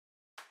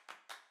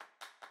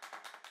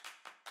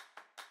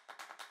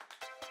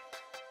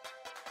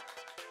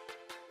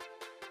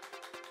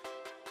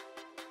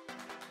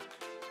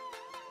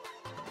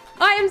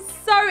I'm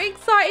so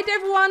excited,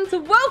 everyone, to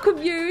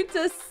welcome you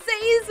to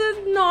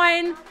Season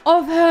 9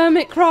 of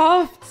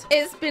Hermitcraft.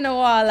 It's been a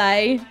while,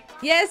 eh?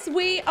 Yes,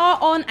 we are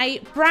on a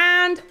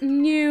brand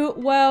new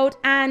world,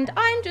 and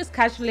I'm just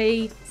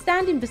casually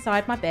standing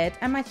beside my bed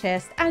and my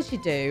chest, as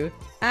you do.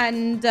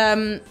 And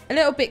a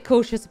little bit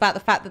cautious about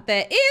the fact that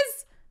there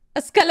is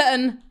a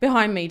skeleton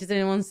behind me. Does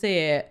anyone see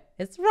it?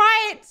 It's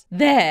right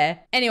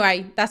there.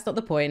 Anyway, that's not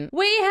the point.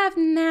 We have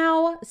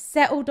now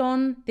settled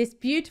on this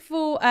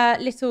beautiful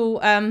little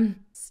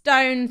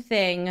stone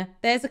thing.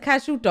 There's a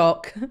casual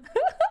dock.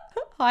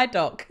 Hi,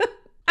 dock.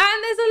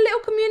 And there's a little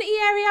community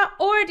area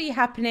already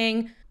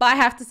happening. But I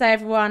have to say,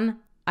 everyone,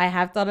 I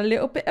have done a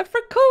little bit of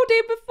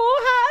recording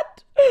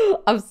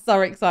beforehand. I'm so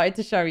excited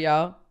to show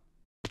y'all.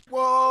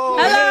 Whoa!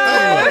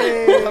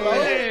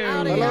 Hello! Hey.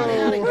 Howdy.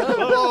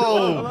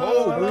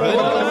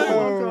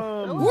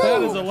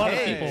 That is a lot of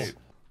people.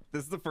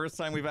 This is the first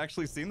time we've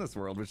actually seen this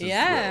world, which is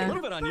Yeah. a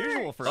little bit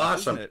unusual for us,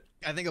 isn't it?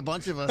 I think a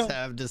bunch of us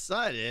have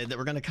decided that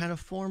we're going to kind of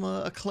form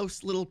a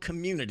close little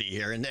community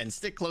here and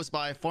stick close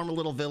by, form a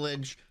little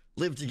village,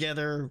 live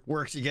together,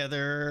 work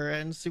together,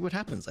 and see what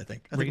happens, I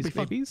think. I think Raise it'll be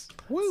fun. babies?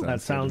 Woo.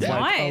 That sounds Yeah.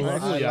 like a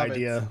Nice. lovely I love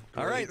idea.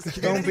 All right,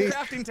 so Don't be-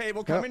 crafting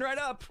table coming right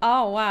up.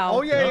 Oh, wow.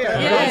 Oh, yeah.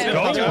 Yeah.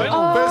 Go.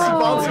 First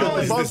Oh.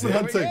 advancement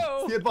hunting.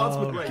 go. The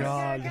advancement Oh, race.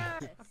 God.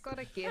 I've got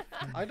a gift.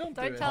 I don't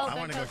do Don't it. tell. I Don't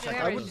wanna tell go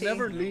check I would Charity.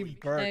 never leave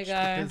birch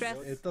There you because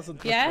go. it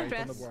doesn't Yeah? touch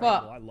right on the ground.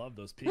 What? Oh, I love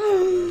those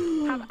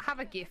pieces. Have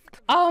a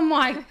gift. Oh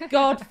my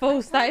God,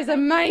 False, that is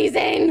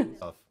amazing.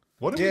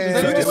 What Yeah. Does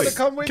Does anyone anyone want to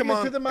come with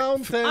me to the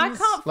mountains? I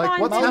can't Like,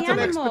 find what's any happening?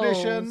 animals.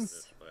 Expedition.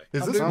 Is I'm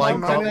this doing Minecraft?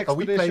 mountain Are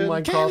we playing expedition.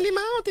 Minecraft?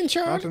 Mountain,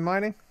 Charlie. Mountain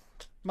mining?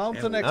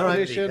 Mountain All right.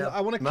 expedition.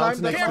 I want to climb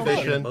Mountain that mountain.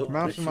 expedition.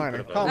 Mountain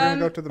mining. Come, we're Um, gonna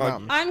go to the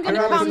mountain. I'm going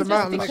to I'll go come to the just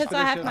mountain because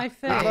I have my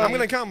food. I'm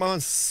gonna come on.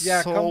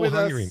 Yeah, So come with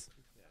hungry. us.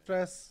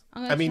 Stress.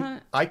 I'm gonna I mean, try-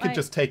 I could wait.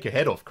 just take your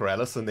head off,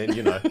 Corellis, and then,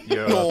 you know, you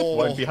No,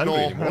 won't be hungry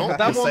no, anymore. no. That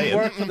Just won't saying.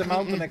 work for the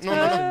mountain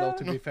expedition, though,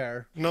 to be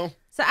fair. No.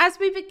 So as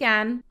we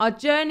began our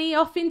journey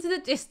off into the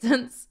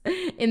distance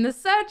in the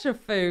search of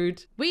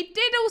food, we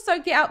did also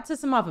get up to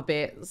some other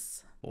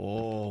bits.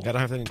 Oh. I don't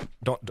have any.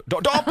 Don't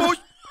push.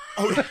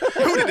 Who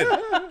did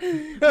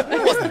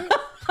it?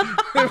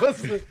 It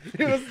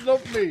was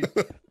not me.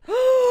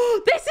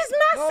 This is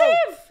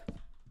massive!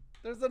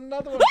 There's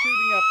another one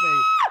shooting at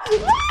me.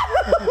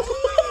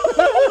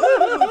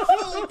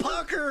 Oh,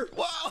 Parker!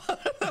 Wow,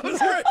 that was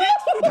great.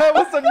 That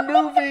was a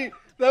movie.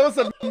 That was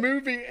a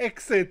movie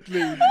exit,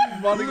 Lee.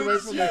 Running away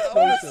from the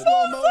explosion.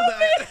 Slow-mo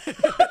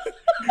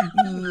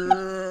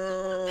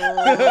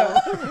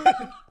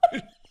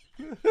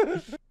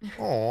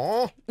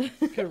Aww.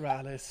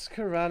 Corrales.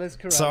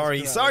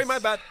 Sorry, my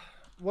bad.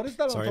 What is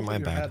that on Sorry, top my of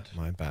your bad. head?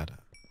 My bad.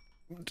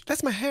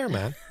 That's my hair,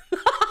 man. Is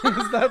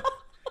that...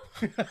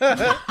 is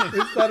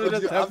that an You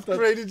attempt at...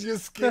 upgraded your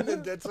skin,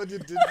 and that's what you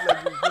did.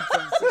 Like you put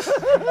some...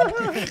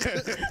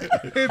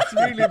 It's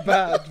really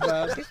bad,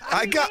 man.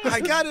 I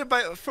got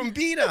it from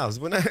Bean House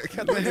when I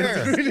cut my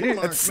hair. Really,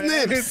 It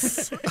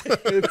snips.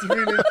 it's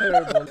really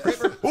terrible.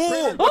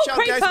 Oh, watch out,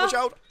 guys! creeper. Watch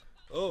out!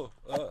 Oh,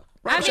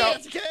 Watch out!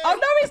 Oh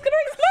no, he's gonna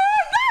explode!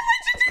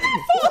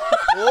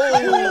 No, what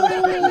did you do that for?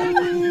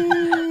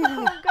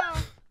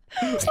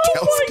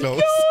 That was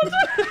close.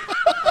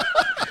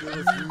 it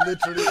was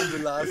literally in the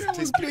last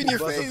thing. Blew in your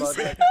was face. about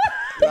that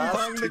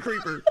Behind the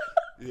creeper.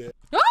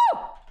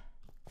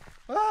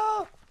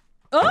 Oh!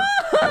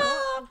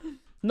 Oh!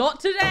 Not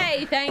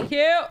today, thank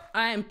you.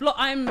 I'm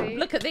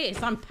look at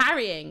this, I'm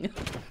parrying.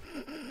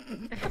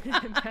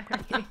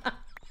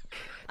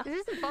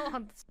 This isn't Vault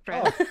Hunt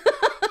Stress.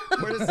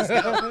 Where does this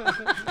go?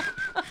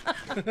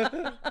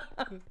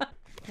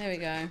 There we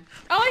go.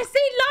 Oh, I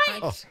see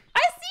light! Oh.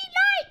 I see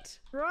light!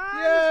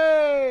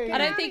 Right. Yay! I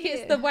don't think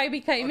it's the way we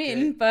came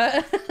in,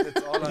 but...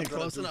 It's all I'm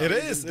Close trying enough. to It do.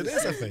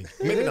 is, I think.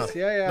 Maybe not.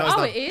 Yeah. No, it's Oh,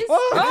 not. it is?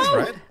 Oh, It is, Oh!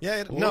 right?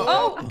 Yeah, no.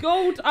 Oh,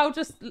 gold. I'll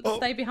just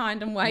stay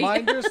behind and wait.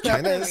 Mind your step.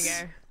 Kinda There we is.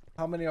 go.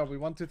 How many are we?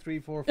 1, 2, 3,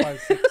 4, 5,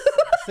 6.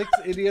 6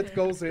 idiot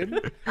goes in.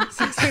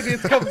 6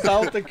 idiots comes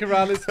out, and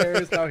Corrales' hair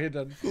is now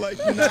hidden. Like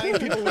 9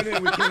 people went in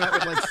and we came out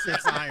with like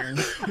 6 iron.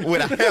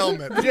 With a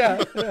helmet.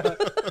 Yeah.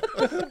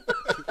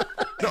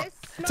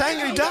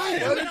 Tangry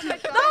died. No, I'm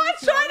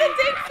trying to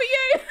dig for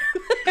you!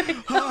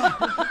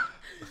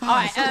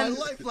 Alright, So my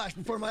life flashed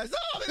before my eyes. Oh,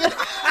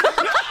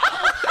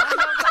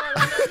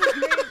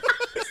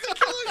 it's the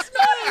killer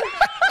snake!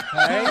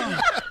 Hey.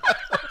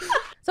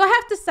 So I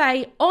have to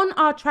say, on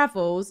our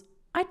travels,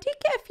 I did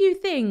get a few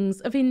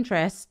things of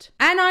interest.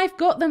 And I've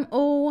got them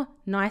all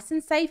nice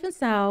and safe and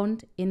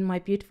sound in my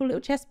beautiful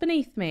little chest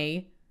beneath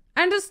me.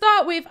 And to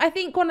start with, I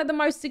think one of the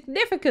most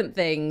significant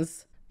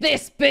things,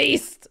 this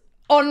beast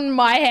on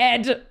my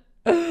head.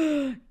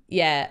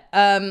 Yeah,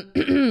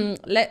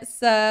 let's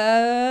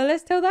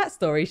tell that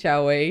story,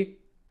 shall we?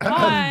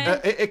 Hi.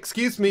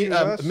 Excuse me,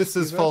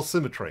 Mrs. False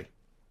Symmetry.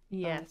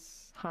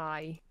 Yes.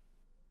 Hi.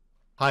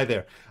 Hi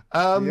there.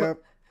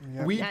 Yep.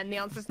 We, And the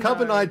answer's Cub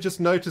no. and I just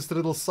noticed a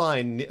little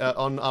sign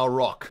on our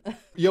rock.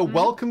 You're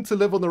welcome to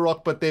live on the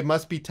rock, but there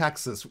must be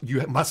taxes.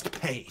 You must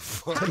pay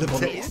to live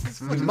on the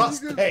rock. You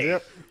must pay.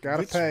 Yep, gotta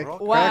Which pay.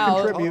 rock Wow.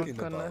 are you Contribute.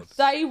 talking about?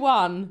 Day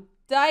one.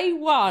 Day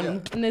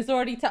one. And there's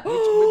already... Sorry,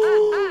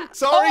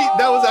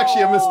 that was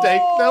actually a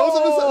mistake. That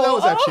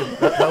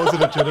was a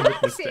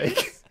legitimate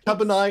mistake.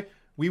 Cub and I,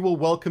 we will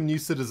welcome new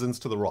citizens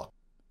to the rock.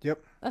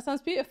 Yep. That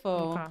sounds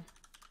beautiful. Okay.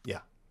 Yeah,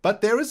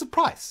 but there is a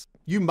price.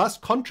 You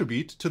must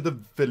contribute to the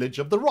village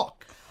of the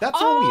rock. That's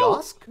all we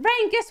ask.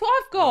 Rain, guess what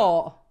I've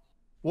got?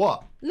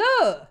 What?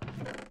 Look.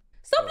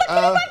 Stop looking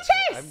at my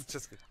chest. I'm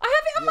just. I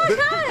have it on my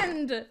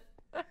hand.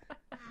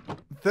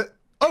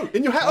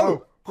 In your hand.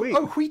 Oh, wheat.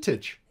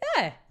 Wheatage.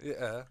 Yeah.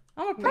 Yeah.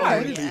 I'm a pro.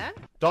 Yeah.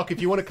 Doc,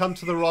 if you want to come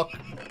to the rock,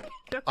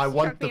 Duck I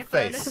want struck me the a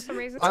furnace for face. some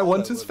reason. I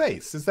want his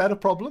face. Is that a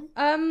problem?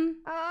 Can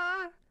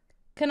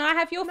I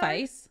have your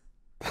face?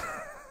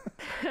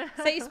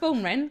 Say your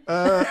spawn, Ren.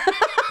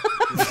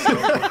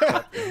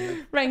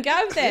 Ren, go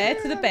over there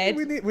to the bed.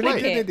 We need Click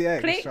to do it. the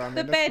eggs. Click so, I mean,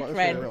 the that's bed, what we're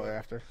Ren. really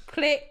after.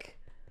 Click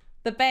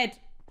the bed.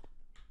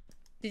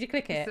 Did you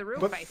click It's it? the real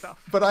But, face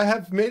off. but I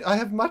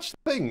have much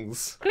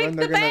things. Click When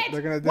the bed.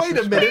 they're gonna Wait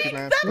a disrespect minute. you,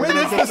 man.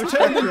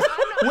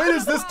 When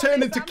does this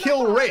turn into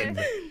kill Ren?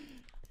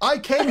 I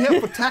came here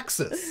for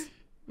taxes.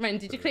 Ren,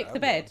 did you click the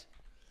bed?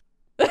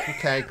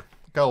 Okay,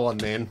 go on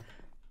then.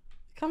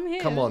 Come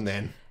here. Come on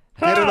then.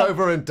 Get it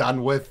over and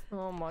done with.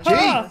 Oh my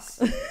god.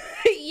 Jeez.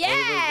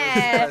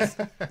 Yeah.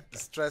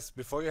 Stress.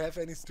 Before you have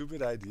any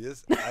stupid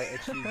ideas,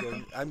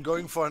 I'm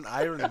going for an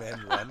Iron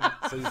Man run,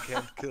 so you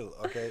can't kill.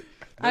 Okay.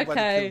 Nobody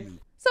Okay. kill me.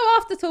 So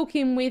after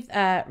talking with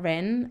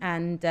Ren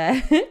and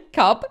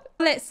Cub,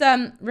 let's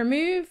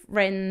remove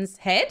Ren's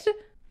head.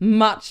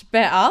 Much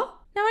better.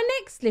 Now our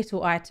next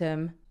little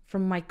item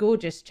from my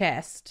gorgeous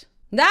chest.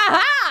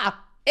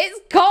 Aha! It's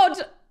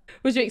cod!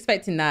 Was you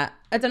expecting that?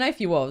 I don't know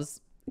if you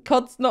was.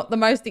 Cod's not the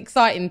most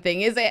exciting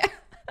thing, is it?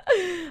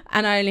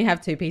 And I only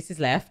have 2 pieces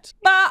left.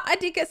 But I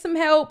did get some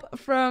help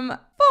from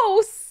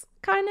False,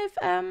 kind of,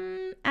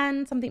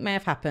 and something may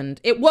have happened.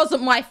 It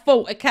wasn't my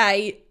fault,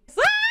 okay? Oh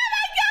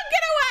my god,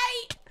 get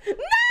away!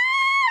 No!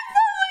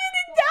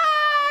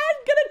 I'm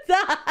gonna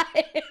die!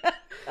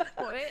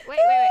 Wait.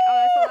 Oh,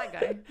 that's not that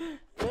guy.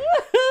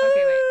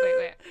 Okay,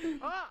 wait.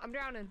 Oh, I'm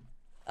drowning.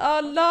 Oh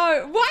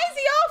no, why is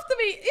he after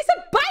me? It's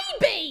a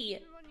baby!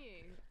 I'm on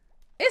you.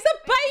 It's a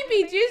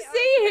baby, do you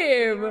see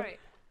him? Right.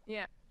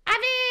 Yeah. Have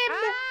him!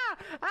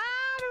 I'm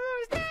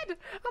almost dead.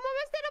 I'm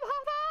almost dead. I'm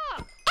half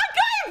up. I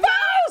got him,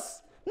 False!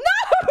 No!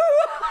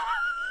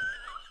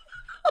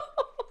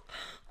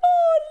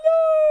 Oh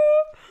no!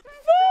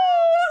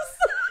 False!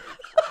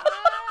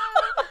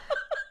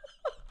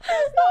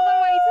 That's not the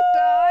way to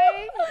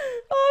die.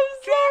 I'm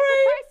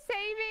sorry. I'm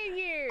saving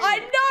you. I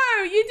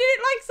know! You did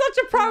it like such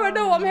a pro. I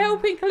know, I'm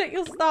helping collect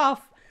your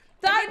stuff.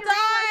 Don't I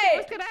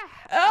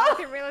die!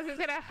 didn't realize it was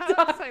gonna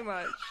hurt so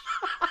much.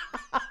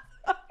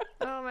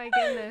 Oh my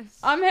goodness.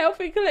 I'm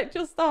helping collect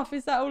your stuff.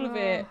 Is that all of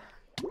it?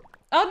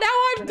 Oh,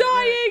 now I'm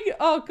dying!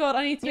 Oh god,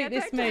 I need to eat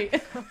this meat.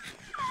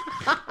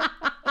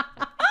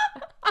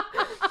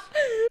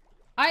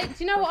 Do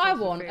you know what I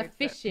want? A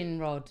fishing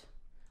rod.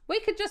 We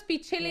could just be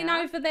chilling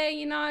over there,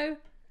 you know.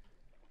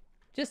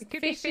 Just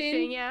Could fishing. be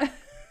fishing, yeah.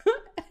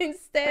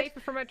 Instead, Safer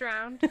from a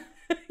drown.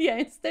 yeah.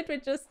 Instead, we're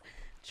just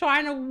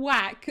trying to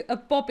whack a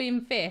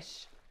bobbing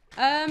fish.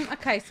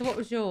 Okay. So what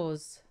was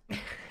yours?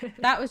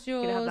 That was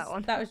yours. have that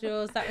one. That was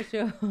yours. That was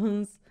yours.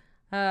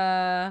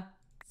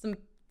 Some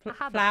I have a bunch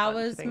of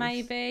flowers, things.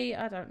 maybe.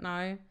 I don't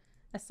know.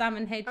 A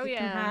salmon head you can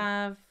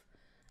yeah.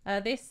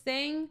 have. This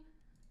thing.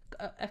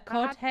 A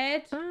cod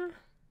head.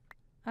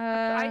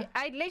 I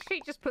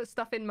literally just put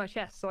stuff in my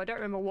chest, so I don't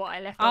remember what I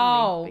left Oh,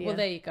 on me. well,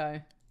 there you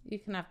go. You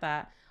can have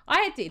that.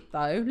 I did,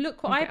 though.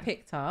 Look what I Okay.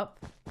 picked up.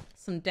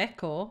 Some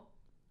decor.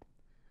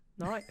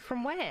 Right.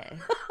 From where?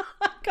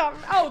 I can't...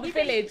 Oh, the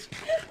village.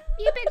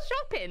 You've been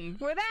shopping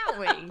without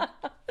me. You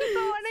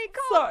got any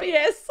Sorry,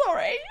 yeah,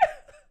 sorry.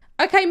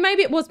 Okay,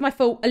 maybe it was my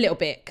fault a little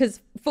bit, because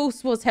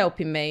False was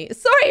helping me.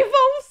 Sorry,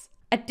 False.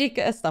 I did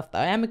get her stuff, though.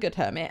 I am a good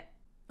hermit.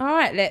 All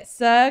right, let's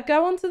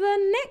go on to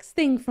the next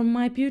thing from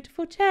my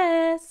beautiful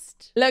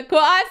chest. Look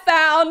what I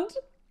found.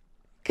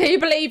 Can you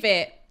believe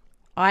it?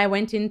 I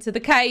went into the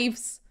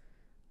caves.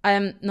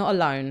 Not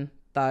alone,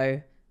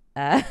 though.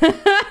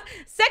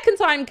 Second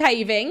time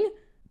caving,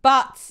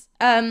 but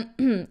I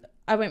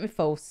went with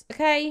False.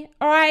 Okay,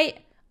 all right.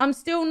 I'm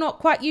still not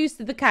quite used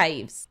to the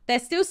caves. They're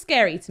still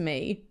scary to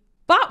me.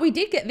 But we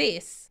did get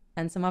this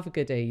and some other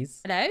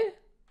goodies. Hello?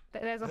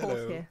 There's a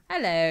horse here.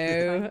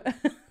 Hello.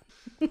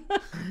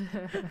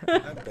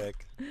 I'm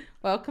back.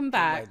 Welcome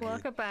back.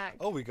 Welcome back.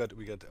 Oh, we got.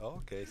 Oh,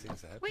 okay,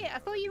 things are happening. Wait, I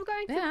thought you were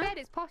going to Yeah. bed.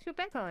 It's past your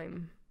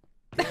bedtime.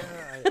 Yeah,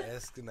 I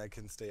asked and I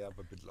can stay up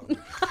a bit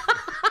longer.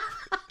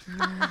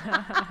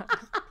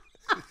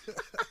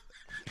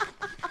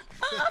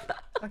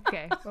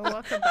 Okay, well,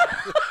 welcome back.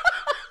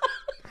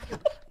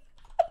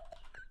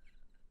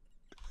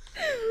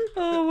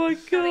 Oh my I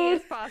think god.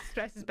 it's past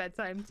Stress's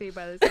bedtime too,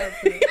 by the sounds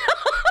of it.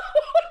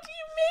 What do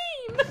you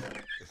mean?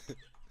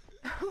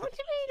 What do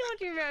you mean? What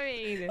do you I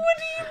mean? What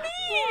do you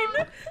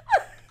mean?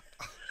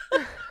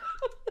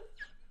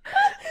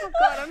 Oh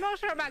god, I'm not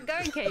sure about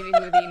going caving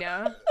with you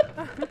now.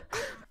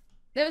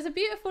 There was a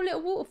beautiful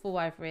little waterfall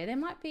over here. There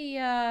might be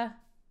There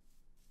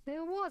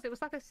was. It was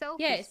like a selfie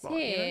yeah, it's spot, you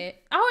know? here.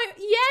 Oh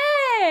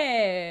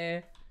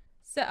yeah.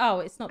 So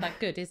it's not that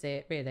good, is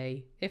it?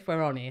 Really, if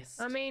we're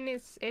honest. I mean,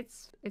 it's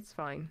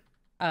fine.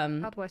 How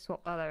do I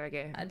swap? Oh, there we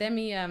go. let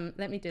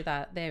me do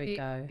that. There we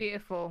go.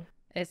 Beautiful.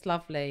 It's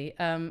lovely.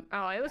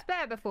 Oh, it was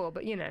there before,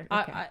 but you know.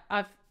 Okay.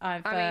 I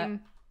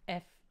mean,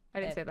 I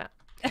didn't say that.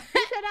 Who's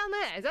that down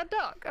there? Is that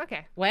Doc?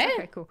 Okay. Where?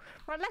 Okay, cool.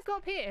 Right, let's go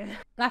up here.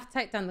 I'll have to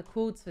take down the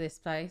cords for this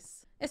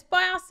place. It's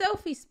by our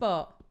selfie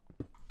spot.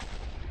 It's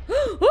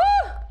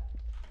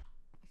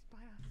by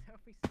our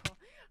selfie spot.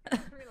 I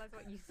didn't realise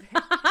what you said.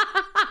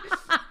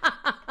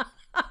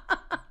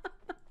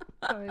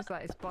 I was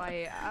like, it's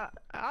by.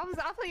 I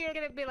thought you were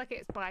gonna be like,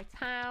 it's by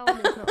town.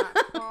 It's not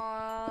that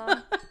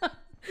far.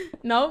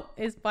 No,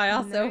 it's by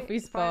our selfie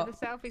it's spot. By the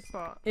selfie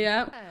spot.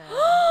 Yeah.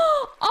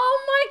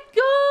 Oh my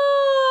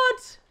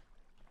god!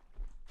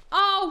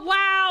 Oh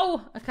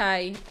wow!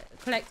 Okay,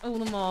 collect all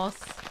the moss.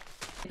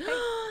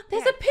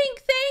 There's a pink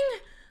thing.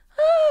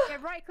 Yeah,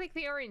 right click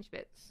the orange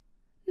bits.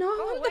 No, I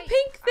Oh, want wait, the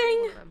pink I need thing.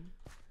 one of them.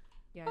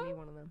 Yeah, I need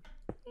one of them.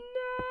 No.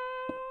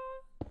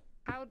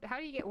 How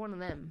do you get one of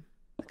them?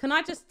 Can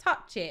I just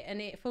touch it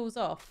and it falls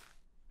off?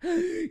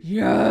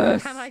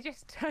 Yes. Can I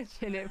just touch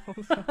it and it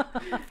falls off?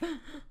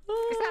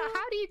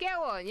 How do you get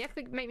one? You have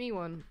to make me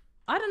one.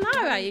 I don't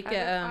know how you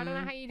get I don't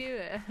know how you do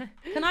it.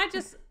 Can I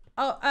just?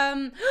 Oh,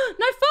 no,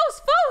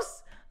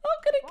 false!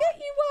 I'm gonna get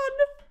you one.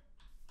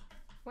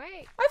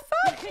 Wait. I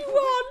found you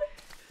one.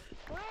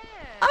 Where?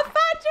 I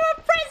found you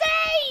a present.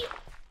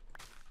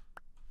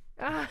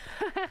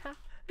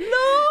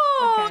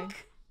 Look. Okay.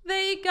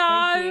 There you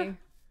go. Thank you.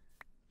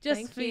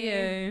 Just Thank for you.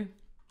 you.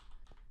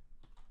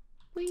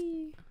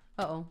 Whee.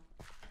 Uh-oh.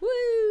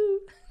 Woo.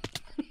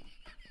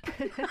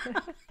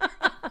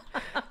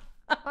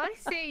 I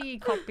see you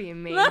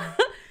copying me.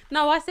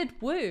 No, I said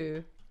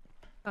woo.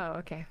 Oh,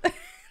 okay.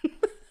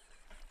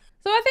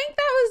 So I think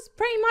that was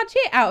pretty much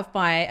it out of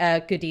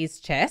my goodies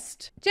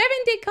chest.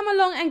 Jevin did come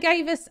along and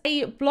gave us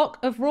a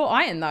block of raw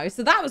iron though,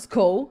 so that was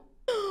cool.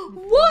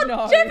 What?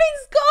 No.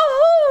 Jevin's got a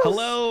horse!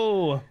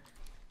 Hello.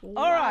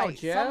 All right,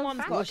 Jeff. someone's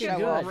got to Looking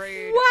show off.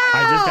 rude.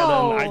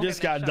 Wow! I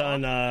just got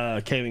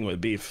done caving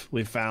with beef.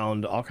 We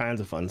found all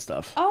kinds of fun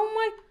stuff. Oh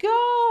my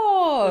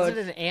Was god! it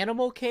an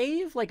animal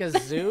cave, like a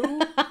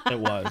zoo? It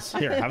was.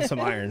 Here, have some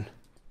iron.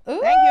 Ooh.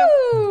 Thank you.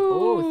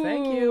 Oh,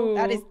 thank you.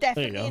 That is you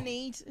definitely go. a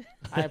need.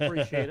 I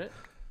appreciate it.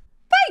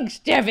 Thanks,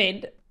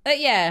 Jevin.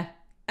 Yeah,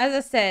 as I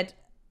said,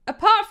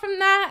 apart from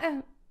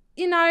that,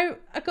 you know,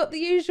 I got the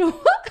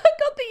usual.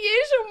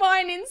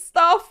 Mining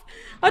stuff.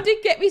 I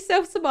did get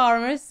myself some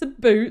armor, some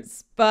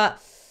boots,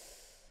 but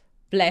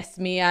bless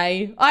me,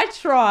 I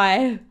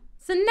try.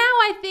 So now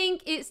I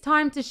think it's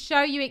time to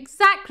show you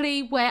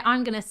exactly where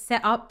I'm gonna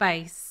set up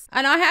base.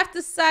 And I have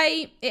to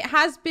say, it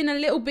has been a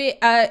little bit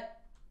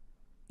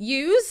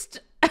used,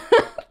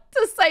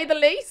 to say the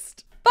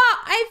least. But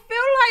I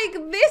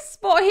feel like this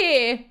spot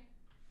here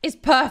is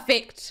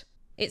perfect.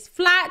 It's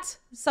flat.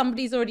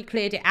 Somebody's already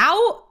cleared it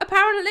out,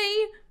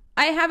 apparently.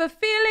 I have a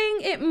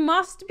feeling it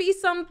must be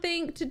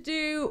something to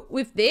do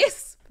with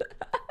this.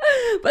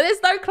 But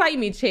there's no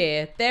claimage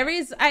here. There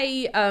is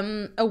a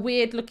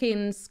weird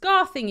looking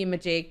scar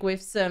thingy-majig with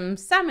some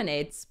salmon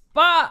heads,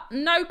 but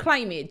no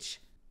claimage.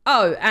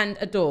 Oh, and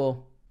a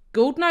door.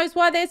 God knows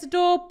why there's a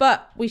door,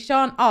 but we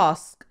shan't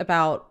ask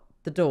about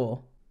the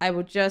door. I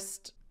will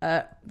just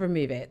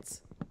remove it.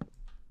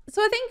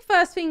 So I think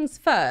first things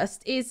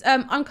first is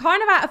I'm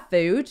kind of out of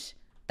food.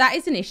 That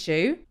is an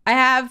issue. I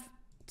have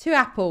 2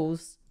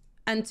 apples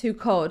and 2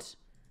 cod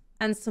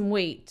and some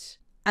wheat,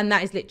 and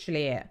that is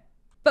literally it.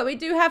 But we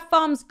do have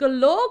farms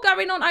galore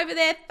going on over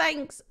there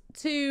thanks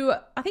to,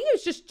 I think it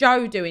was just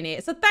Joe doing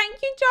it. So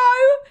thank you,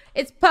 Joe.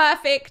 It's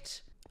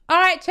perfect. All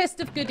right, chest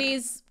of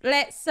goodies.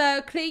 Let's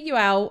clear you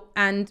out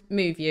and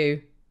move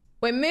you.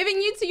 We're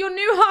moving you to your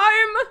new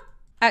home.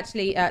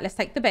 Actually, let's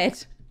take the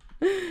bed.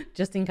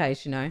 Just in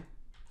case, you know.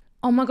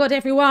 Oh my God,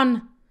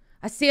 everyone.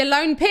 I see a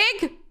lone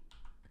pig.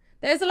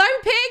 There's a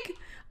lone pig.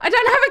 I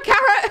don't have a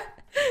carrot.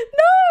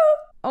 No.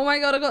 Oh my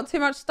God, I got too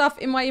much stuff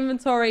in my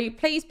inventory.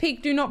 Please,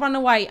 pig, do not run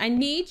away. I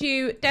need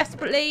you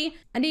desperately.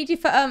 I need you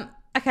for,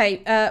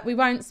 okay, we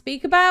won't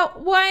speak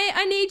about why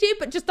I need you,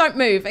 but just don't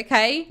move,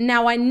 okay?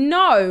 Now, I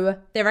know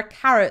there are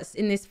carrots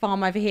in this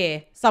farm over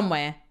here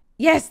somewhere.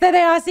 Yes, there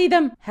they are. I see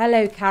them.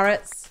 Hello,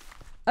 carrots.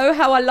 Oh,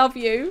 how I love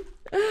you.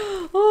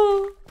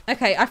 Oh.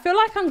 Okay, I feel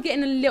like I'm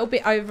getting a little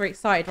bit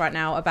overexcited right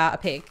now about a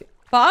pig.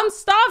 But I'm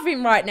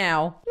starving right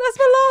now. That's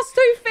my last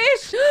 2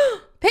 fish.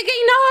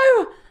 Piggy,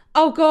 no.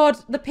 Oh God,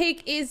 the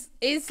pig is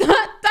don't do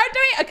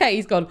it. Okay,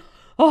 he's gone.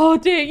 Oh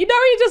dear, you know,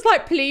 you're just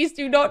like, please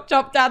do not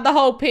chop down the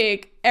whole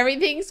pig.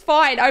 Everything's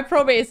fine, I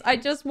promise. I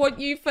just want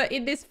you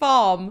in this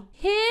farm.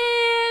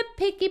 Here,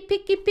 piggy,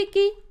 piggy,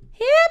 piggy.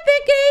 Here,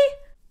 piggy.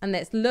 And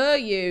let's lure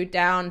you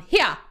down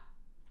here.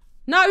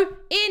 No,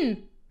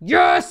 in.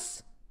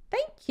 Yes.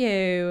 Thank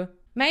you.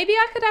 Maybe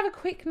I could have a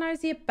quick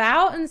nosy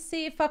about and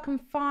see if I can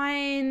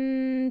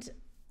find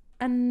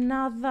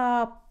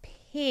another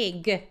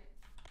pig.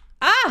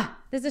 Ah,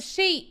 there's a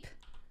sheep.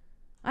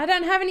 I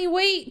don't have any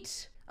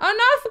wheat. Oh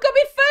no, I forgot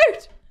my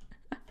food.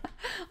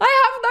 I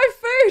have no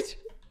food.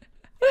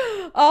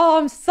 Oh,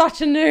 I'm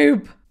such a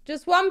noob.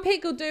 Just one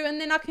pig will do, and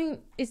then I can...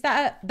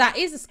 That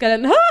is a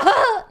skeleton.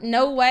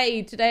 No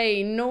way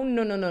today. No,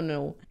 no, no, no,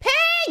 no.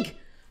 Pig!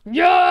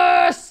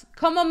 Yes!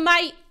 Come on,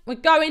 mate. We're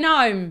going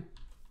home.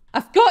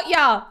 I've got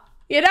ya.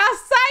 You're not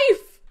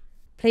safe.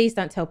 Please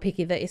don't tell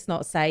Piggy that it's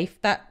not safe.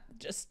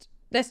 Let's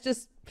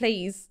just,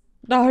 please.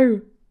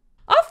 No.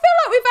 I feel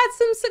like we've had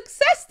some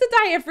success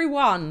today,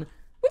 everyone.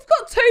 We've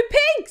got 2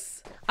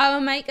 pigs. I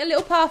will make a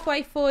little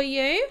pathway for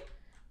you,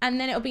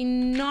 and then it'll be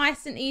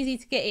nice and easy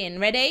to get in.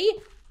 Ready?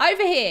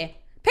 Over here.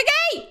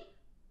 Piggy!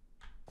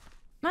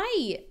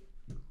 Mate.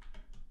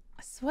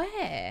 I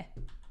swear.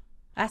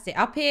 That's it.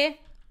 Up here.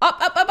 Up,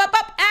 up, up, up,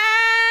 up.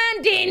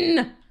 And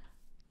in.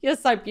 You're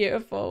so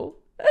beautiful.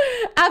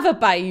 Have a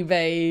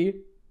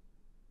baby.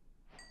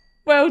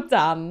 Well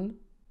done.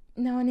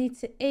 Now I need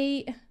to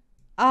eat.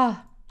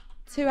 Ah,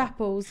 2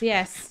 apples.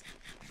 Yes.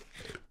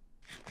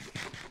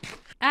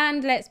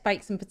 And let's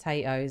bake some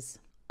potatoes.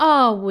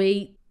 Oh,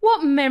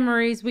 what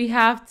memories we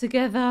have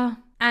together.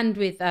 And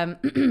with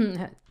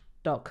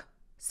Doc.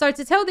 So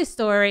to tell this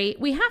story,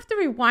 we have to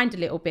rewind a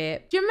little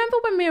bit. Do you remember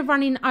when we were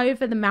running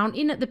over the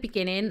mountain at the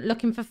beginning,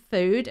 looking for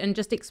food and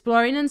just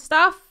exploring and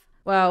stuff?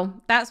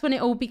 Well, that's when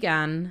it all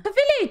began. A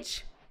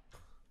village!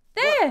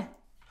 There!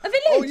 A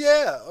village! Oh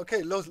yeah!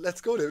 Okay,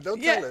 let's go there.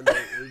 Don't tell anyone.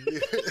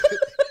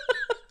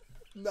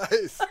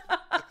 Nice.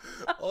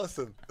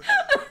 Awesome.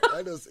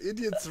 Why those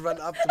idiots run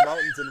up the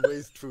mountains and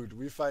waste food?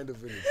 We find a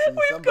village. See,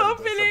 We've got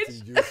a village.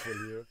 Something useful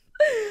here.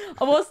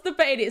 Oh, what's the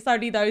bet? It's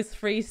only those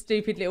 3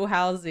 stupid little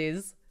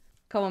houses.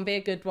 Come on, be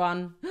a good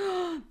one.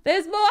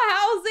 There's more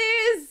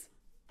houses!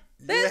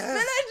 There's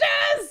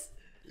villagers!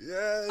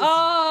 Yes!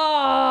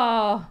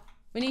 Oh!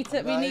 We need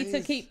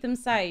to keep them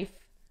safe.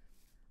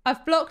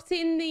 I've blocked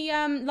in the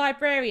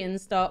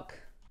librarians, Doc.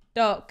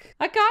 Doc,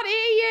 I can't hear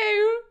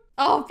you.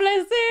 Oh,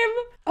 bless him.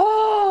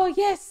 Oh,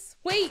 yes.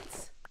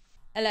 Wait.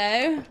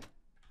 Hello.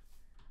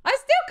 I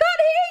still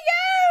can't hear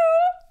you.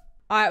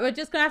 All right, we're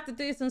just going to have to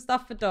do some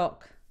stuff for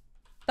Doc.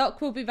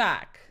 Doc will be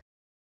back.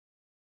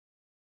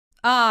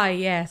 Ah,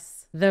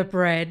 yes. The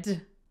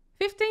bread.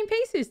 15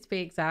 pieces to be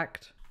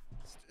exact.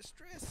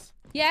 Stress.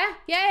 Yeah.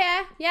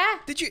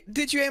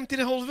 Did you empty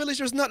the whole village?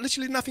 There's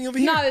literally nothing over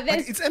here. No,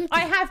 it's empty.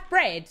 I have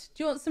bread.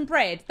 Do you want some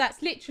bread?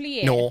 That's literally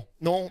it.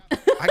 No.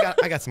 I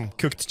got some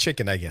cooked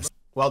chicken, I guess.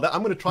 Well,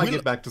 I'm going to try and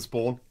get back to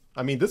spawn.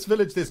 I mean, this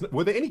village,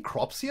 were there any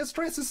crops here,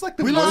 Stress? It's like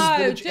the worst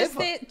village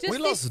ever. We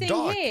lost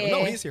Doc. Here.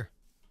 No, he's here.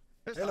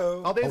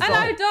 Hello. Oh,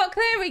 hello, Doc.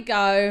 There we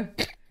go.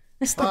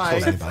 Hi.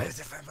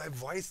 My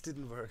voice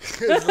didn't work.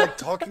 It's like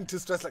talking to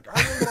Stress, like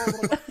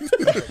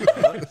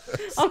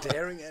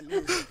staring at me.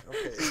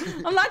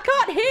 Okay. I'm like,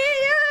 can't hear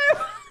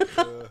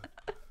you.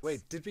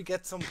 Wait, did we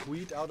get some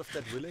wheat out of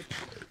that village?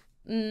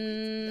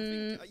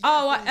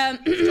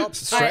 Stop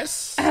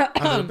Stress a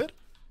little bit.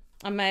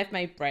 I may have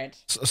made bread.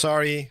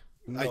 Sorry,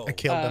 no. I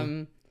killed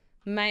them.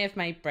 May have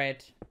made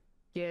bread.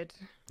 Good.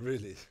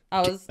 Really? I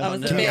was a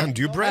Can bit. you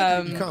undo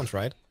bread? You can't,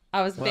 right?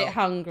 I was a bit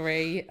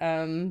hungry.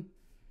 No,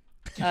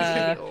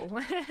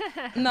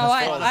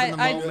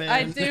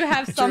 I do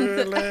have some.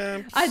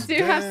 I do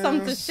have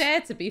some to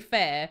share. To be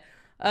fair.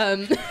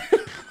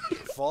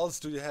 Falls,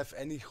 do you have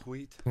any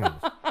wheat?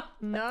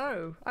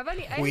 No, I've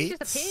only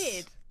just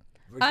appeared.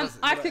 Because,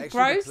 I could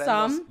grow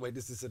some. Wait,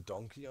 is this a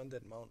donkey on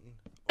that mountain?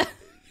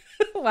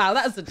 Wow,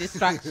 that was a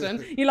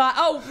distraction. You're like,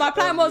 oh, my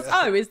plan was,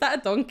 is that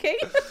a donkey?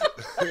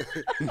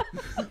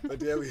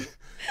 But yeah, we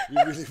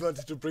really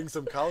wanted to bring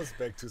some cows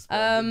back to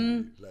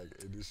spawn.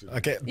 Initially.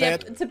 Okay, yeah,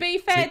 to be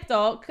fair,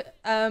 Doc,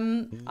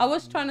 I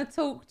was trying to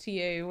talk to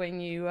you when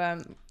you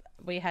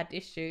we had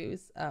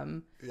issues.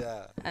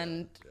 Yeah.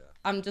 And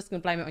I'm just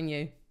gonna blame it on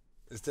you.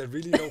 Is there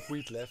really no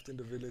wheat left in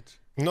the village?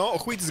 No,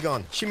 wheat is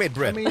gone. She made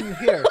bread. I mean,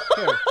 here's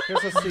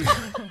a seed.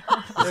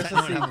 There's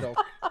a seed,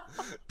 Doc.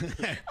 I'm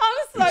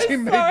so sorry.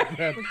 We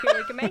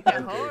can make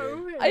it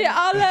home. Yeah,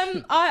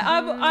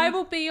 I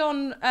will be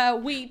on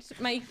wheat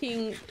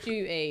making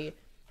duty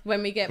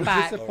when we get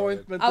back.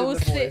 Disappointment. I will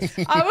sit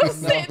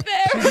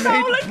there and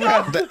roll a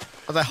cup.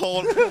 The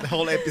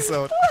whole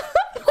episode.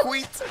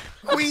 Wheat.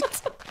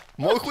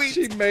 More wheat.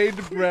 She made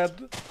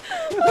bread.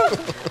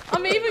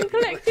 I'm even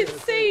collecting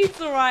seeds,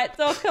 all right,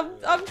 Doc.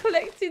 I'm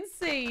collecting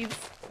seeds.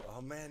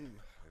 Oh man.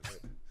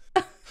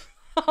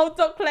 Oh,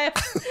 Doc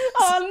left.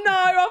 Oh no,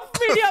 I've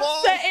really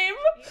upset him.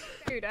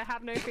 Food. I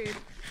have no food.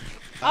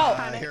 Oh,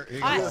 Here you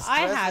go.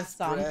 I have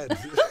some.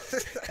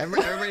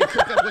 Everybody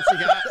cook up what you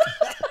got.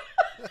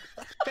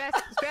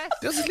 Stress.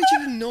 There's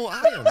literally no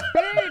iron.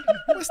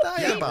 What's the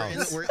iron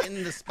about? We're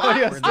in the spot. Oh,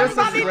 yes, where there's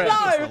there's some a bread.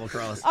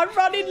 I'm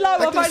running low.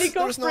 Like I've only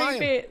got there's no 3 iron.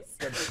 bits.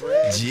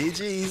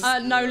 GG's.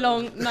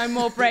 No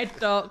more bread,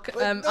 Doc.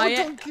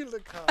 Don't kill the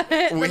cow.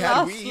 We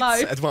had wheat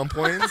at one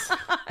point.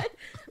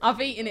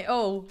 I've eaten it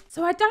all.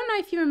 So I don't know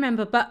if you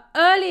remember, but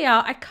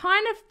earlier I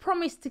kind of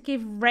promised to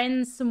give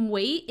Ren some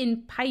wheat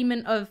in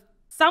payment of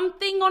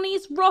something on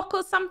his rock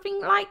or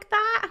something like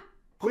that.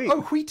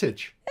 Oh,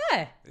 wheatage.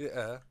 Yeah.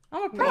 Yeah.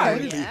 I'm a pro.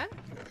 Yeah.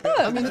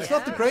 I mean, it's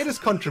not the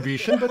greatest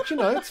contribution, but you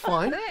know, it's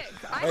fine.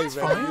 Hey,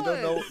 Ren, you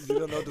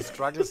don't know the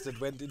struggles that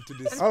went into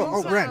this.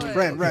 Oh, Ren. You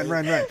don't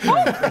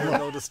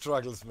know the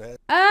struggles, man.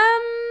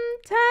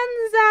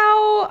 Turns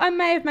out I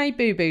may have made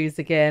boo-boos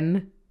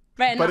again.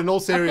 Ren, But in all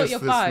I've got seriousness, your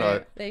boat.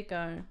 no. There you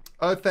go.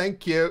 Oh,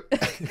 thank you.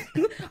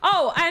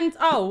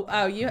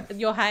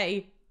 Your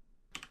hay.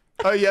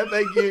 Oh, yeah,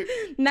 thank you.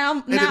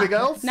 Anything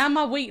else? Now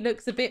my wheat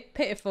looks a bit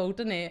pitiful,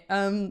 doesn't it?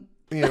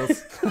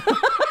 Yes.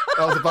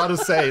 I was about to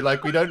say,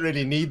 like, we don't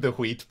really need the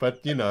wheat,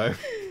 but, you know.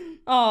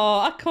 Oh,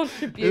 I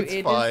contributed.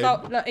 It's fine.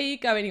 So, look, here you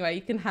go anyway.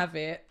 You can have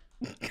it.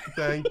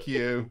 Thank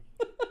you.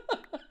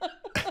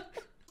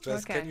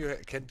 Jess, Okay. could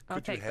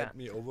you take hand that.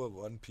 me over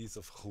one piece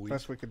of wheat?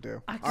 Best we could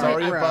do.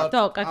 Sorry about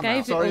Doc, I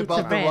gave it Sorry all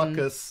about to the Ren.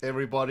 ruckus,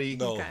 everybody.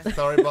 No. Okay.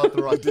 Sorry about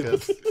the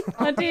ruckus.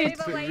 I did.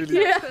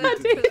 Yeah, I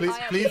did.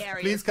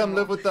 Please come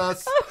live with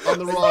us on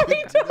the rock.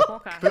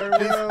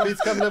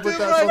 Please come live with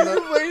us on the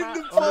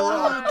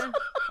rock.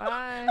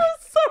 Bye.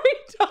 Sorry,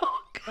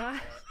 Doc.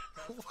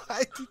 Why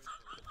did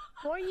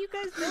What are you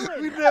guys doing?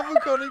 we're never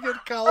gonna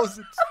get cows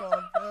in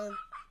spawn, man?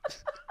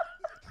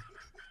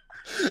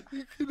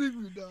 You're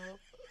kidding me now.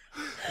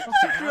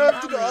 She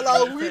crafted all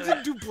our wheat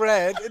into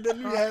bread, and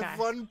then we have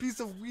one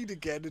piece of wheat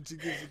again, and she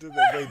gives it to me.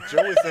 Wait,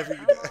 Joe is having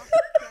it.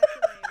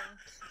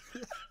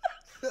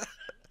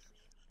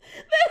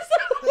 There's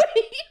a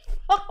wheat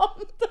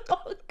farm,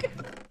 Doc.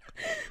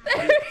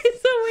 There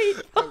is a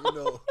wheat farm. I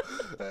know.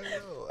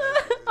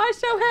 I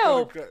shall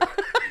help. Yeah,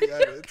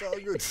 it's all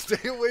good.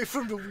 Stay away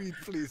from the wheat,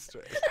 please,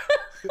 Trey.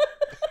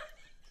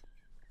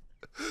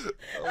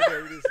 Oh,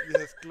 there it is.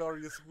 Yes,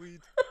 glorious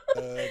wheat.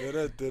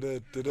 Yeah.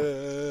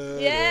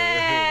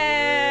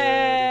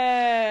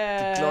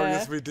 The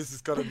glorious wheat. This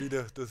is gonna be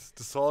the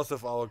source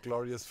of our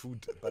glorious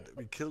food. But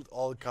we killed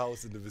all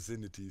cows in the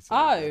vicinity, so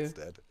that's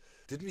that.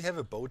 Did we have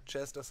a boat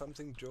chest or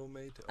something Joe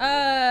made?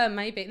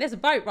 Maybe. There's a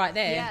boat right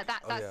there. Yeah,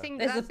 that yeah. thing.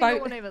 There's a That's boat.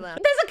 the one over there.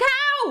 There's a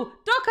cow!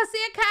 Doc, I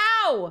see a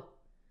cow!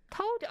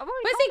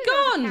 Where's he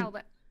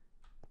gone?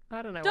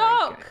 I don't know.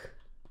 Doc!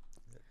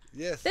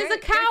 Yes. There's a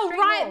Go cow straight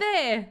right north.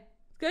 there.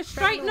 Go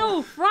straight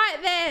north, right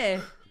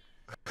there.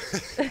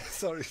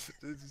 Sorry,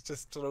 it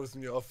just throws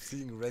me off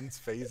seeing Ren's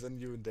face on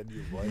you and then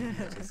you wipe me.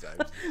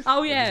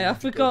 Oh yeah, I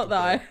forgot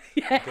though.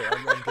 Yeah. Okay,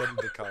 I'm getting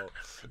the cow.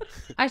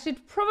 I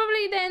should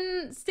probably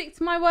then stick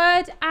to my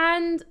word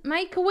and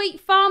make a wheat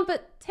farm,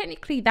 but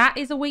technically that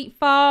is a wheat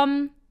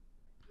farm.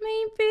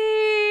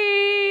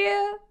 Maybe.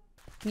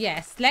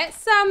 Yes,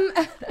 let's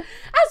as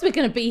we're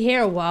gonna be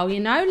here a while, you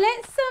know,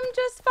 let's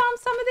just farm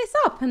some of this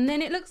up, and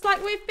then it looks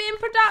like we've been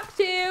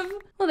productive.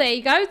 Well, there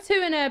you go,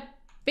 2 and a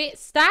bit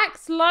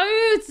stacks,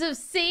 loads of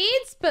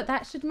seeds, but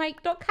that should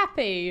make Doc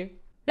happy.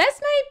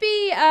 Let's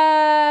maybe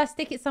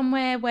stick it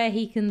somewhere where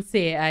he can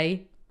see it, eh?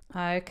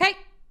 Okay.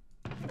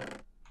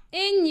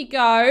 In you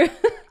go.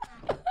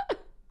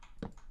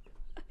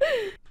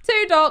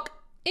 2, Doc.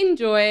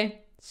 Enjoy.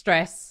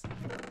 Stress.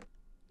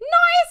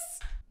 Nice!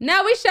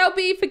 Now we shall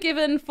be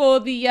forgiven for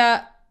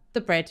the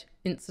bread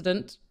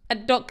incident.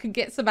 And Doc can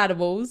get some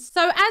animals.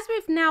 So as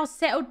we've now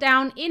settled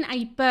down in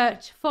a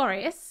birch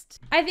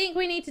forest, I think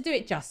we need to do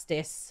it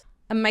justice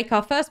and make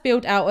our first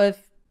build out of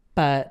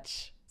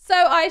birch. So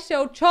I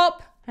shall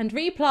chop and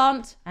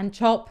replant and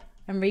chop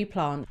and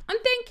replant. I'm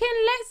thinking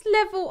let's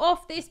level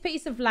off this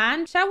piece of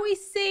land. Shall we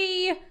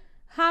see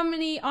how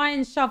many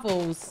iron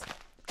shovels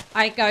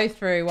I go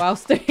through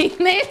whilst doing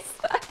this?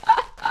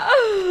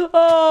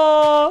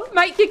 Oh,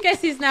 make your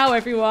guesses now,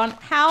 everyone.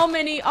 How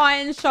many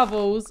iron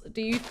shovels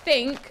do you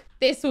think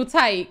this will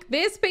take?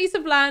 This piece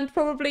of land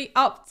probably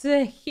up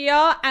to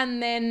here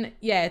and then,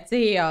 yeah, to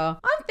here.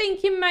 I'm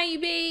thinking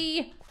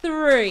maybe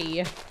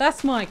 3.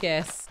 That's my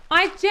guess.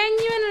 I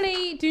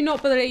genuinely do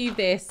not believe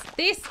this.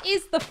 This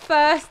is the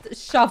first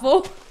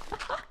shovel.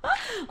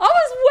 I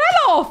was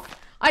well off.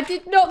 I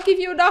did not give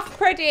you enough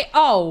credit.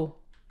 Oh,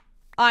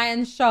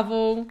 iron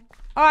shovel.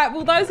 All right,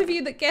 well, those of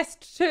you that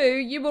guessed 2,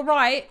 you were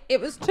right. It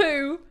was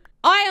 2.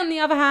 I, on the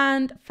other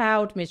hand,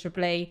 failed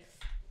miserably.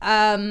 2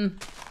 iron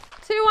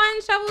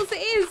shovels it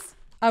is.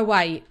 Oh,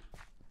 wait.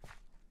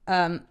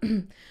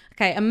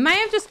 Okay, I may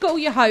have just got all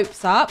your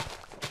hopes up.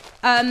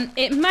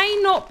 It may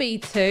not be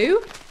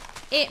 2.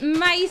 It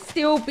may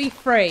still be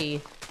 3.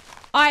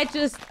 I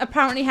just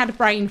apparently had a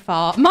brain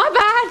fart. My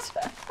bad.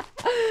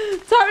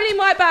 Totally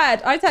my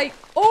bad. I take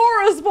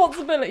all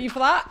responsibility for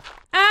that.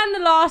 And the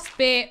last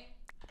bit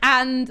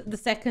and the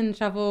second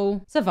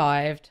shovel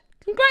survived.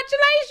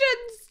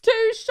 Congratulations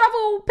to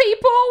shovel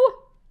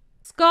people.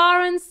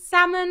 Scar and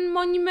Salmon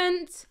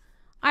Monument,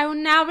 I will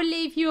now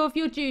relieve you of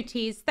your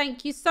duties.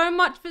 Thank you so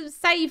much for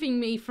saving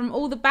me from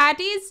all the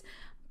baddies,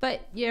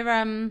 but you're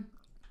kind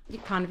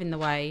of in the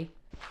way.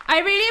 I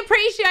really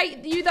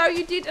appreciate you though.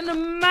 You did an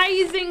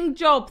amazing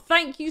job.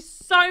 Thank you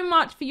so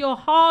much for your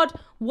hard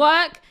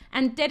work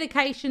and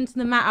dedication to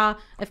the matter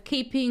of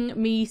keeping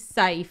me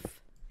safe.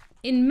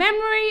 in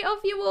memory of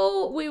you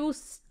all, we will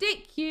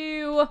stick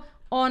you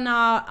on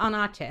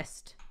our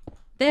chest.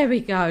 There we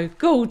go.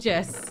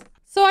 Gorgeous.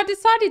 So I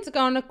decided to go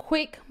on a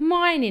quick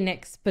mining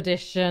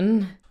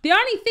expedition. The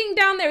only thing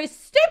down there is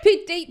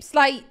stupid deep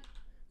slate.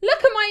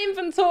 Look at my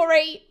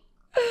inventory.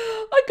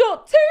 I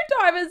got 2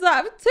 diamonds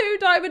out of 2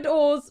 diamond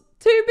ores,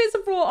 2 bits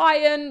of raw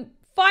iron,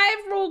 5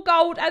 raw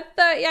gold, and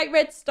 38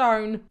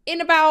 redstone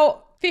in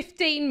about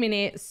 15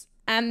 minutes.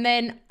 And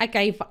then I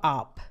gave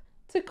up.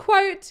 To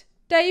quote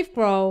Dave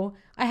Grohl,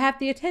 I have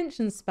the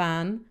attention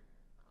span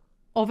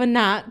of a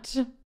gnat.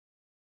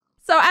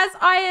 So as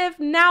I have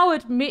now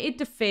admitted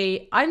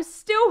defeat, I'm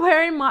still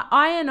wearing my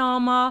iron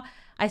armor.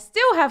 I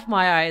still have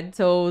my iron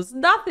tools.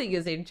 Nothing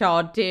is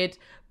enchanted.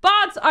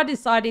 But I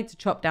decided to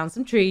chop down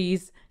some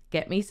trees,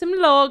 get me some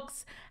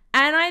logs.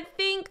 And I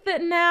think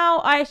that now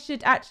I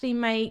should actually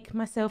make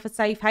myself a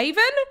safe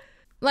haven.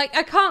 Like,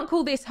 I can't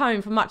call this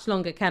home for much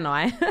longer, can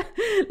I?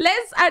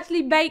 Let's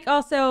actually make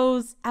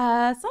ourselves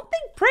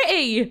something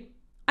pretty.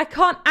 I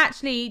can't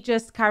actually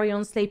just carry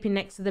on sleeping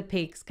next to the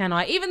pigs, can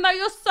I? Even though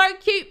you're so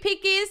cute,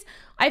 piggies,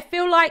 I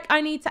feel like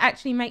I need to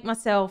actually make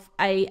myself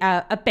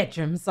a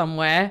bedroom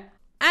somewhere.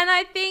 And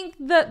I think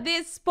that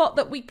this spot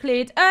that we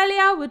cleared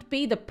earlier would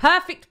be the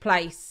perfect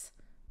place.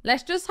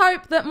 Let's just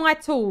hope that my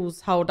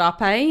tools hold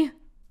up, eh?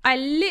 I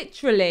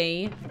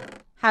literally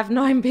have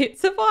 9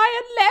 bits of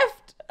iron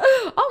left.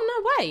 Oh,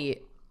 no,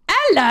 wait.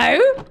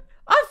 Hello?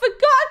 I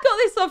forgot I got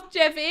this off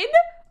Jevin.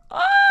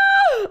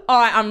 Oh!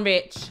 All right, I'm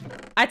rich.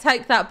 I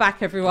take that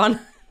back, everyone.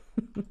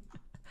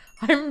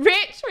 I'm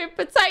rich with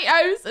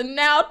potatoes and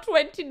now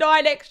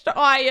 29 extra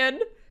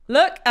iron.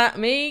 Look at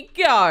me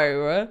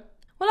go.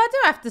 Well, I do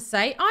have to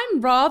say,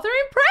 I'm rather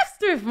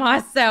impressed with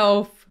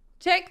myself.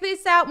 Check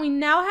this out. We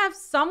now have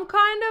some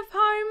kind of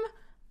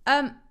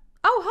home.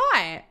 Oh,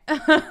 hi.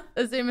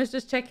 Azuma's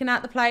just checking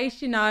out the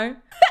place, you know. Is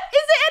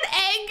it an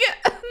egg?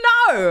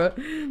 No.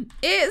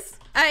 It's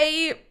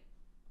a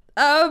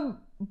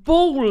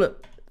ball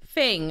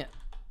thing.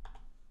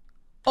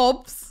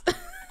 Obs.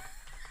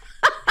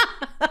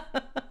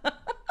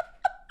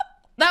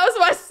 That was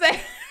my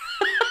say.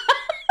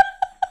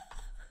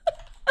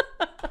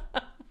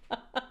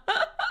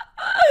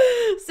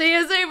 See,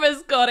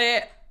 Azuma's got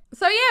it.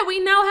 So yeah, we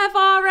now have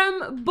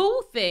our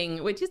ball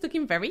thing, which is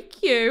looking very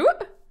cute.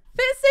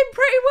 Fits in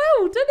pretty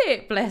well, doesn't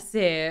it? Bless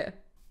it.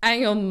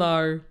 Hang on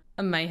though,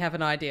 I may have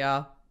an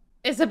idea.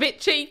 It's a bit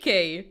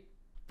cheeky,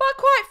 but I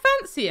quite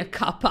fancy a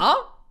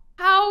cuppa.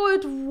 How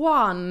would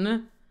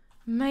one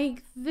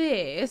make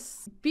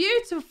this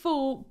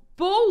beautiful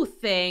ball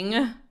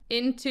thing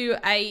into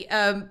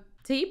a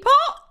teapot?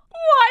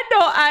 Why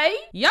not, eh?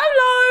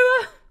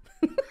 YOLO!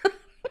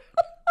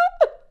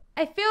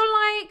 I feel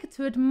like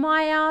to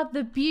admire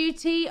the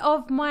beauty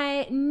of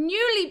my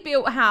newly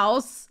built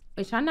house,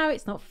 which I know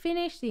it's not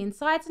finished, the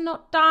insides are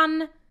not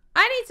done.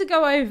 I need to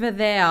go over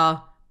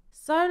there.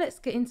 So let's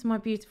get into my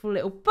beautiful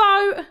little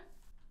boat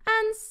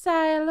and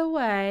sail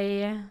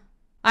away.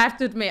 I have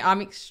to admit,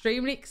 I'm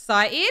extremely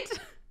excited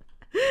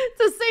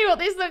to see what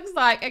this looks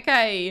like.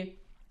 Okay,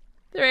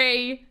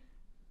 3,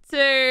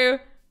 2,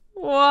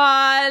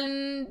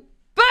 1,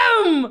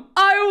 boom!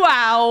 Oh,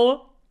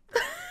 wow.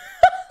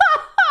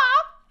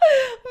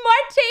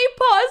 My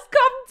teapot has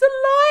come to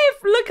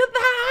life. Look at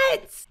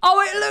that. Oh,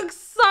 it looks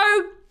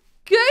so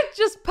good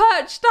just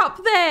perched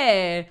up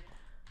there.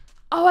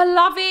 Oh, I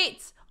love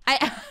it. I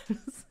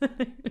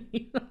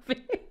absolutely love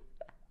it.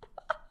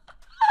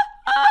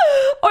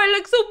 Oh, it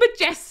looks all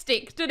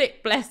majestic, doesn't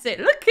it? Bless it.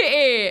 Look at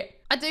it.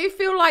 I do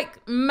feel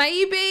like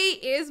maybe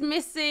it is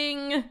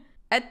missing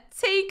a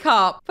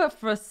teacup, but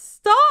for a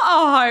starter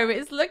home,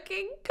 it's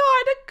looking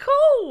kind of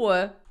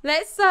cool.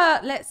 Let's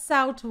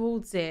sail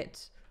towards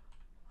it.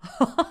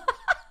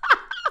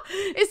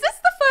 Is this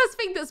the first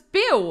thing that's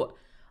built?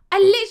 I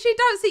literally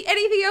don't see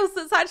anything else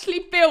that's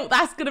actually built.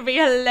 That's going to be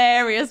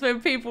hilarious when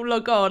people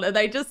log on and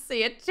they just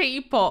see a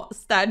teapot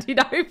standing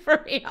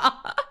over here.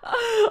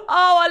 Oh,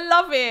 I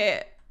love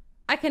it.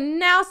 I can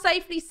now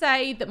safely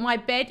say that my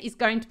bed is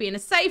going to be in a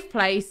safe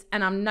place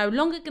and I'm no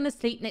longer going to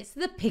sleep next to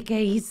the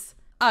piggies.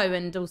 Oh,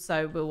 and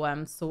also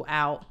we'll sort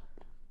out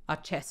our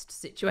chest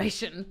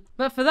situation.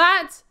 But for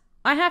that,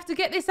 I have to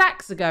get this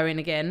axe going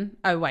again.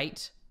 Oh,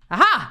 wait.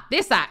 Aha!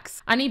 This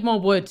axe. I need more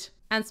wood.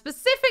 And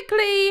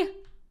specifically,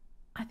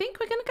 I think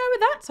we're going to go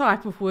with that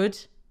type of wood.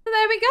 So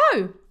there we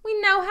go.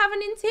 We now have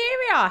an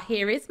interior.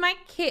 Here is my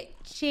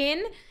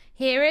kitchen.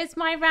 Here is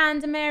my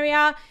random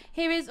area.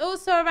 Here is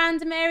also a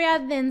random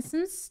area. Then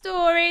some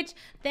storage.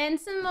 Then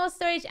some more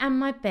storage. And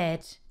my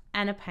bed.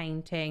 And a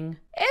painting.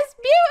 It's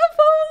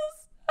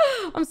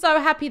beautiful. I'm so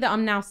happy that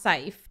I'm now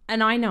safe.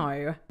 And I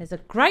know there's a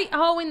great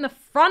hole in the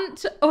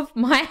front of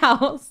my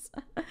house.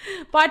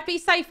 But I'd be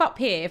safe up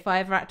here if I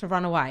ever had to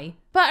run away.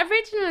 But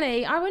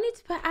originally, I wanted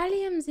to put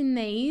alliums in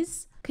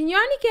these. Can you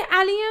only get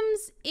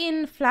alliums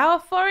in flower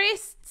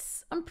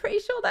forests? I'm pretty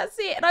sure that's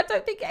it. And I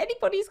don't think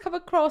anybody's come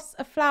across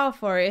a flower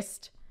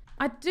forest.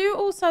 I do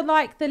also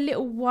like the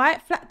little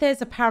white flat.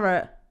 There's a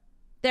parrot.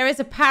 There is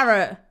a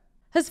parrot.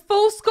 Has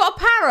False got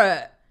a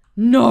parrot?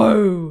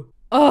 No.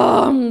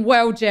 Oh,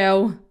 well,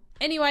 Gel.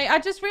 Anyway, I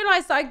just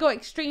realised that I got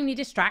extremely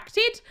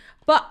distracted,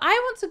 but I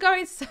want to go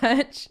in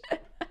search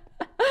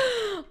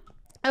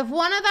of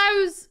one of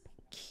those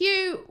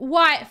cute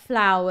white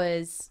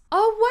flowers.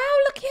 Oh, wow,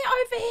 look it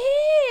over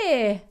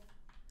here.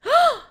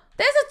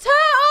 There's a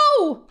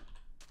turtle.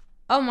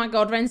 Oh my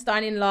God, Ren's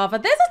dying in lava.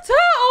 There's a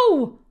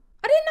turtle.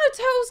 I didn't know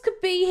turtles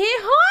could be here.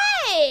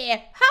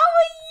 Hi, how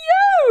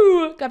are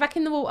you? Go back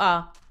in the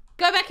water.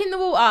 Go back in the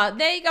water.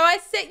 There you go, I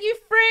set you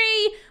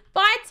free.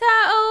 Bye,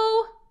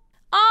 turtle.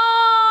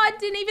 Oh, I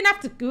didn't even have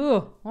to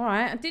go. All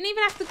right, I didn't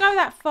even have to go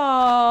that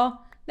far.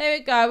 There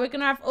we go. We're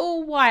going to have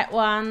all white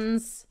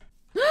ones.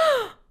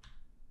 Alliums!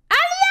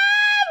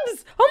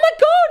 Oh my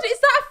God, is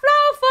that a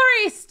flower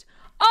forest?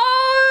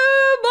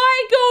 Oh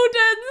my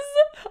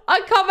Gordons.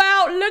 I come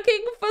out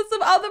looking for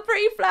some other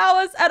pretty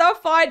flowers and I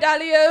find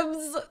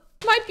alliums.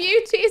 My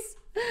beauties.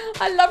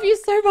 I love you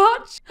so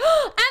much.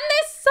 And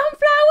there's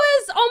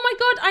sunflowers. Oh my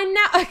God, I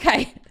now...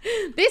 Okay,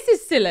 this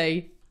is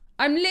silly.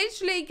 I'm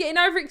literally getting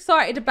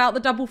overexcited about the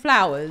double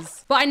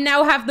flowers. But I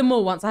now have them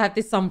all once I have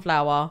this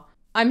sunflower.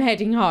 I'm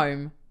heading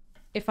home.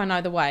 If I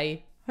know the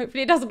way.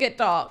 Hopefully it doesn't get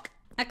dark.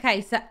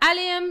 Okay, so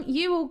Allium,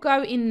 you will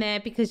go in there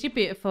because you're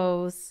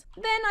beautifuls.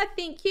 Then I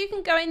think you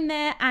can go in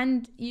there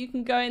and you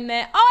can go in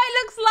there. Oh, it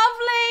looks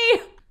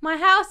lovely. My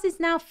house is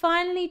now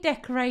finally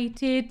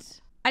decorated.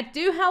 I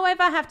do,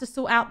 however, have to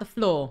sort out the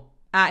floor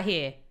out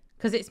here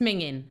because it's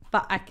minging.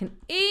 But I can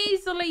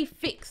easily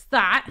fix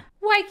that.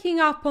 Waking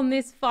up on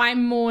this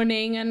fine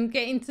morning and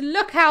getting to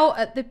look out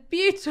at the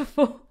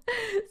beautiful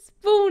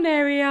spawn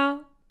area.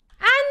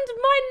 And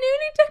my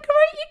newly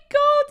decorated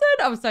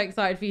garden. I'm so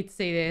excited for you to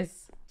see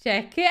this.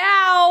 Check it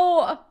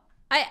out.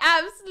 I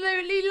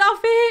absolutely love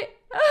it.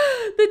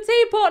 The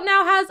teapot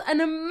now has an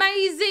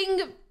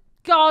amazing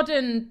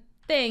garden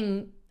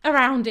thing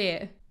around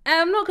it. And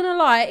I'm not going to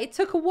lie, it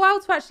took a while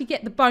to actually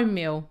get the bone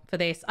meal for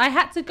this. I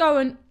had to go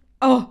and...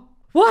 Oh,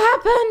 what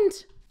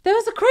happened? There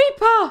was a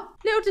creeper.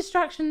 Little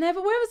distraction there,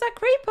 but where was that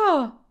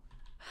creeper?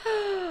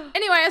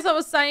 Anyway, as I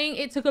was saying,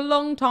 it took a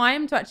long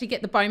time to actually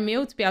get the bone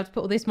meal to be able to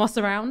put all this moss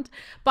around.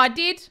 But I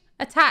did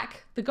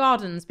attack the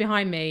gardens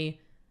behind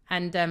me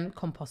and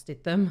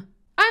composted them.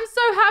 I'm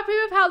so happy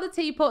with how the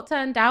teapot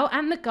turned out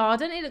and the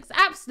garden. It looks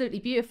absolutely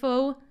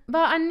beautiful.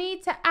 But I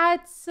need to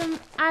add some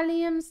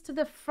alliums to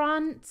the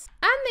front.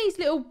 And these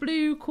little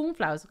blue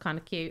cornflowers are kind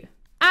of cute.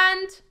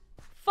 And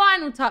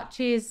final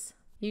touches,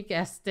 you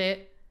guessed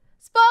it,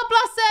 spore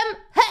blossom.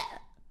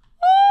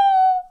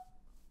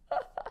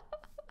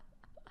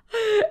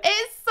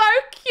 It's so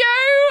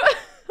cute.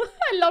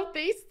 I love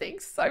these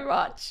things so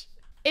much.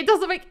 It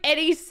doesn't make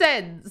any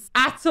sense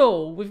at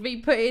all with me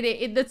putting it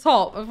in the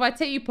top of my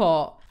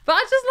teapot. But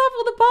I just love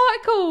all the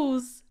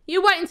particles.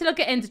 You wait until I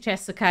get ender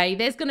chests, okay?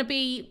 There's going to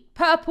be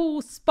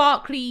purple,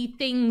 sparkly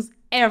things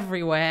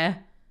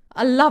everywhere.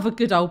 I love a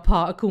good old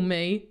particle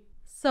me.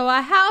 So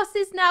our house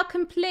is now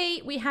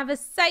complete. We have a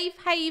safe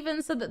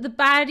haven so that the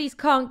baddies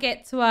can't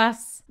get to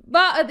us.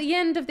 But at the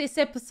end of this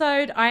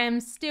episode, I am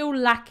still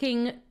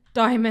lacking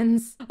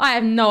diamonds. I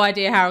have no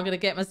idea how I'm going to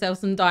get myself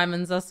some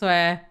diamonds, I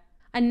swear.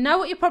 I know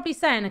what you're probably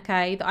saying,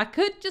 okay? That I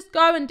could just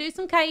go and do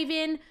some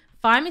caving,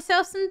 find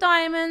myself some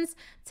diamonds,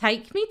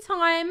 take me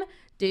time,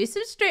 do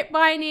some strip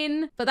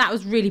mining, but that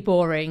was really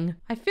boring.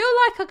 I feel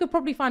like I could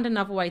probably find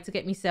another way to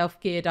get myself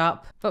geared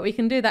up, but we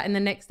can do that in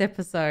the next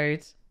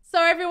episode.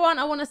 So everyone,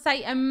 I want to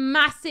say a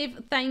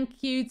massive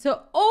thank you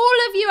to all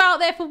of you out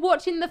there for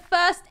watching the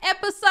first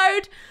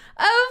episode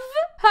of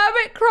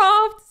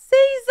Hermitcraft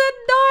Season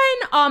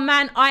 9. Oh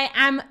man, I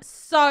am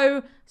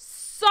so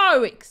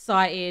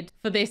excited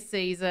for this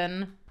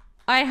season.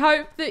 I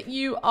hope that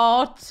you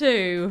are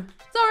too.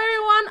 So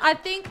everyone, I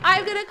think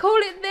I'm going to call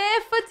it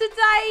there for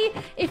today.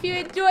 If you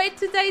enjoyed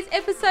today's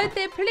episode,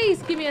 then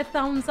please give me a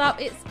thumbs up.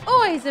 It's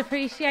always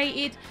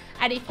appreciated.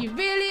 And if you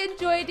really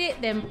enjoyed it,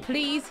 then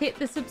please hit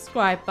the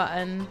subscribe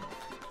button.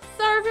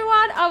 So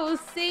everyone, I will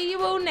see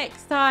you all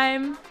next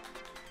time.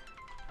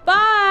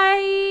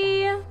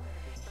 Bye.